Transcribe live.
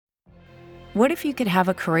What if you could have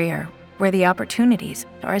a career where the opportunities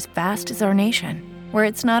are as vast as our nation, where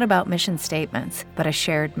it's not about mission statements, but a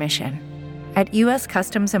shared mission? At U.S.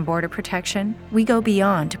 Customs and Border Protection, we go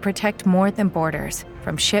beyond to protect more than borders.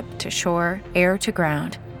 From ship to shore, air to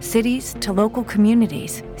ground, cities to local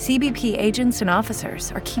communities, CBP agents and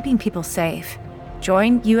officers are keeping people safe.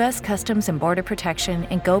 Join U.S. Customs and Border Protection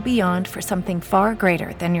and go beyond for something far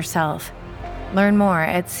greater than yourself. Learn more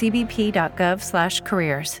at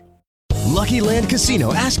cbp.gov/careers. Lucky Land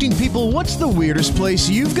Casino, asking people, what's the weirdest place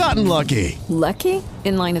you've gotten lucky? Lucky?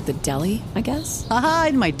 In line at the deli, I guess? Aha,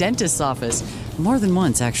 in my dentist's office. More than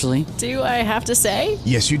once, actually. Do I have to say?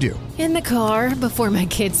 Yes, you do. In the car before my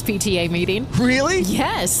kids' PTA meeting. Really?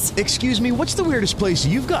 Yes. Excuse me, what's the weirdest place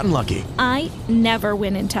you've gotten lucky? I never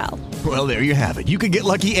win and tell. Well, there you have it. You can get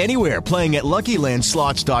lucky anywhere, playing at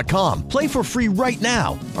LuckyLandSlots.com. Play for free right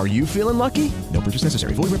now. Are you feeling lucky? No purchase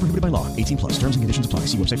necessary. Void where prohibited by law. 18+. Terms and conditions apply.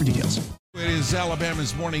 See website for details. It is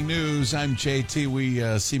Alabama's Morning News. I'm JT. We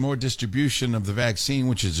see more distribution of the vaccine,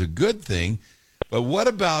 which is a good thing. But what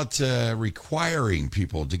about requiring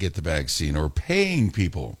people to get the vaccine or paying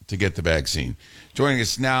people to get the vaccine? Joining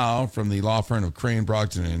us now from the law firm of Crane,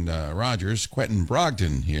 Brogdon, and Rogers, Quentin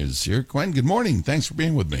Brogdon is here. Quentin, good morning. Thanks for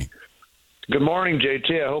being with me. Good morning,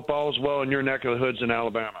 JT. I hope all is well in your neck of the hoods in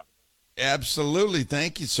Alabama. Absolutely.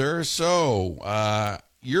 Thank you, sir. So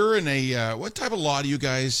you're in a what type of law do you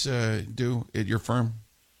guys do at your firm?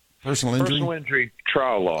 Personal injury? Personal injury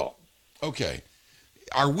trial law. Okay.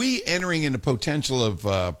 Are we entering into potential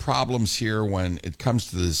of problems here when it comes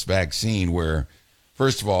to this vaccine where,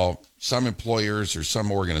 first of all, some employers or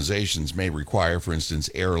some organizations may require, for instance,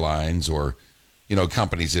 airlines or,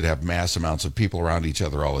 companies that have mass amounts of people around each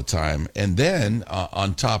other all the time. And then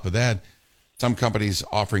on top of that, some companies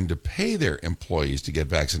offering to pay their employees to get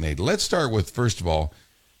vaccinated. Let's start with, first of all,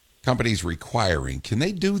 companies requiring. Can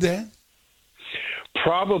they do that?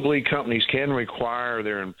 Probably companies can require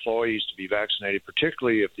their employees to be vaccinated,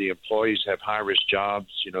 particularly if the employees have high-risk jobs,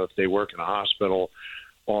 if they work in a hospital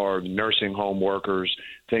or nursing home workers,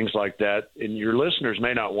 things like that. And your listeners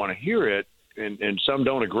may not want to hear it, and some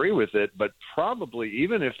don't agree with it, but probably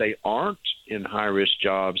even if they aren't in high-risk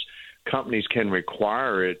jobs, companies can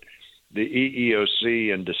require it. The EEOC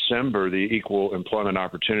in December, the Equal Employment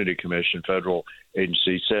Opportunity Commission, federal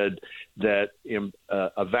agency, said that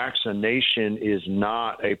a vaccination is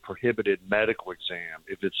not a prohibited medical exam.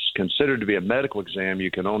 If it's considered to be a medical exam,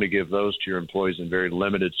 you can only give those to your employees in very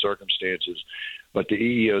limited circumstances. But the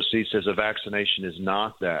EEOC says a vaccination is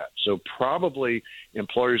not that. So probably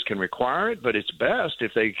employers can require it, but it's best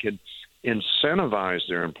if they can incentivize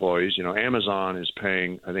their employees. Amazon is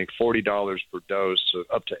paying, I think, $40 per dose, so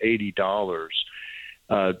up to $80.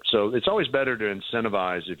 So it's always better to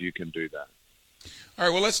incentivize if you can do that. All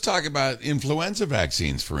right, well, let's talk about influenza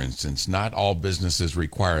vaccines, for instance. Not all businesses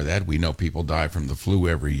require that. We know people die from the flu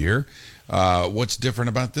every year. What's different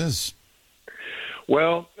about this?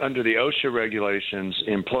 Well, under the OSHA regulations,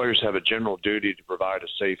 employers have a general duty to provide a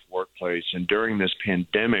safe workplace. And during this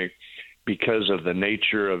pandemic, because of the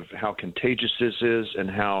nature of how contagious this is and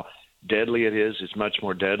how deadly it is, it's much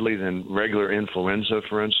more deadly than regular influenza,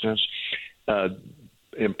 for instance.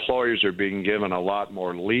 Employers are being given a lot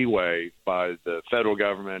more leeway by the federal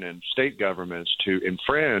government and state governments to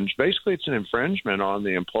infringe. Basically, it's an infringement on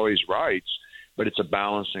the employee's rights, but it's a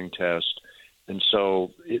balancing test. And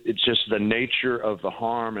so it's just the nature of the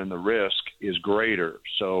harm and the risk is greater.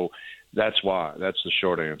 So that's why. That's the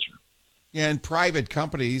short answer. Yeah, and private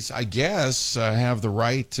companies, I guess, have the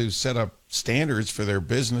right to set up standards for their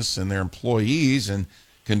business and their employees, and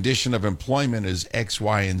condition of employment is X,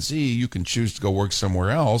 Y, and Z. You can choose to go work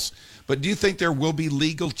somewhere else. But do you think there will be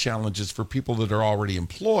legal challenges for people that are already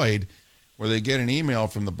employed where they get an email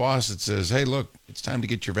from the boss that says, hey, look, it's time to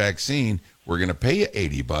get your vaccine. We're going to pay you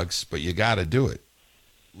 $80, but you got to do it.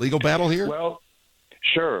 Legal battle here? Well,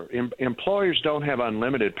 sure. Employers don't have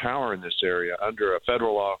unlimited power in this area. Under a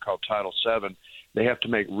federal law called Title VII, they have to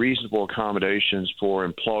make reasonable accommodations for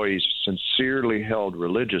employees' sincerely held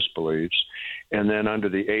religious beliefs. And then under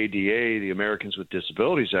the ADA, the Americans with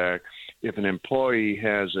Disabilities Act, if an employee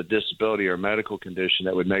has a disability or medical condition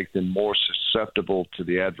that would make them more susceptible to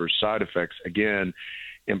the adverse side effects, again,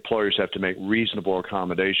 employers have to make reasonable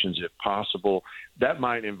accommodations if possible. That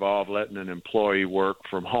might involve letting an employee work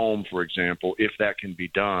from home, for example, if that can be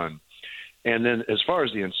done. And then as far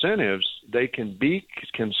as the incentives, they can be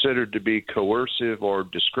considered to be coercive or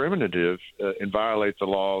discriminative and violate the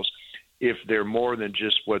laws if they're more than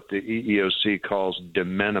just what the EEOC calls de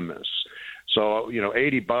minimis. So,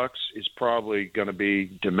 $80 is probably going to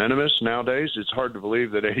be de minimis nowadays. It's hard to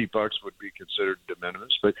believe that $80 would be considered de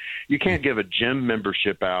minimis, but you can't give a gym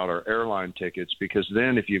membership out or airline tickets, because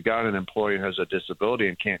then if you've got an employee who has a disability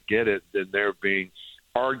and can't get it, then they're being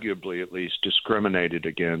arguably at least discriminated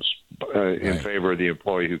against in favor of the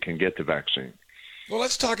employee who can get the vaccine. Well,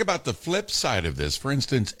 let's talk about the flip side of this. For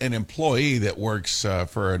instance, an employee that works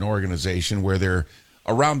for an organization where they're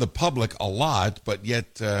around the public a lot, but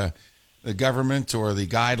yet the government or the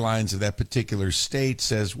guidelines of that particular state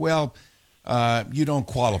says, well, you don't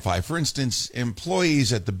qualify. For instance,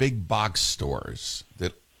 employees at the big box stores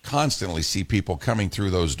that constantly see people coming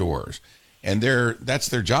through those doors, and that's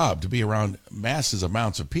their job, to be around massive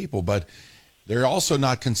amounts of people, but they're also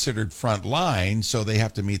not considered front line, so they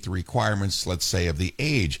have to meet the requirements, let's say, of the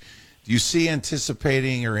age. Do you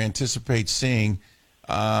anticipate seeing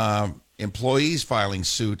employees filing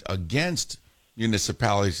suit against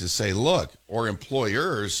municipalities to say, look, or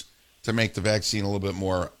employers to make the vaccine a little bit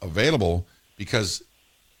more available, because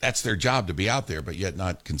that's their job to be out there, but yet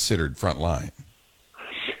not considered front line?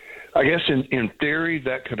 I guess in theory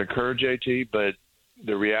that could occur, JT, but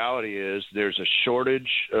the reality is there's a shortage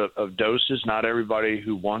of doses. Not everybody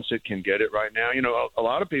who wants it can get it right now. A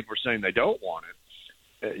lot of people are saying they don't want it.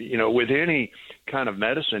 With any kind of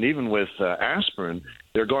medicine, even with aspirin,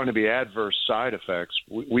 there are going to be adverse side effects.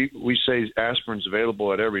 We say aspirin's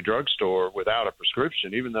available at every drugstore without a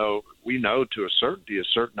prescription, even though we know to a certainty a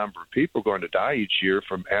certain number of people are going to die each year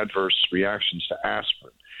from adverse reactions to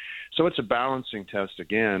aspirin. So it's a balancing test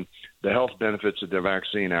again. The health benefits of the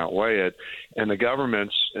vaccine outweigh it, and the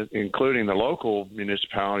governments, including the local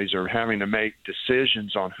municipalities, are having to make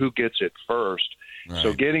decisions on who gets it first. Right.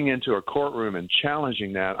 So getting into a courtroom and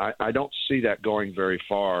challenging that, I don't see that going very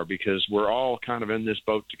far, because we're all kind of in this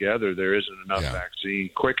boat together. There isn't enough vaccine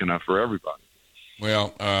quick enough for everybody.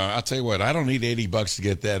 Well, I'll tell you what, I don't need $80 to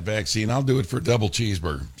get that vaccine. I'll do it for a double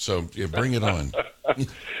cheeseburger. So bring it on.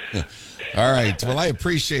 All right. Well, I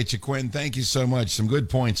appreciate you, Quentin. Thank you so much. Some good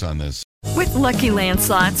points on this. With Lucky Land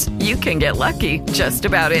Slots, you can get lucky just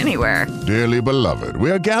about anywhere. Dearly beloved, we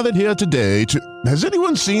are gathered here today to... Has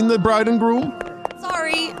anyone seen the bride and groom?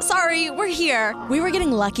 Sorry, we're here. We were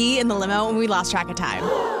getting lucky in the limo and we lost track of time.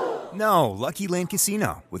 No, Lucky Land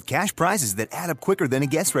Casino, with cash prizes that add up quicker than a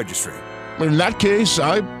guest registry. In that case,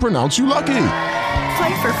 I pronounce you lucky.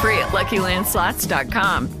 Play for free at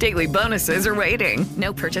LuckyLandSlots.com. Daily bonuses are waiting.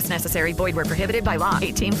 No purchase necessary. Void where prohibited by law.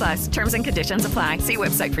 18+. Terms and conditions apply. See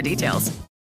website for details.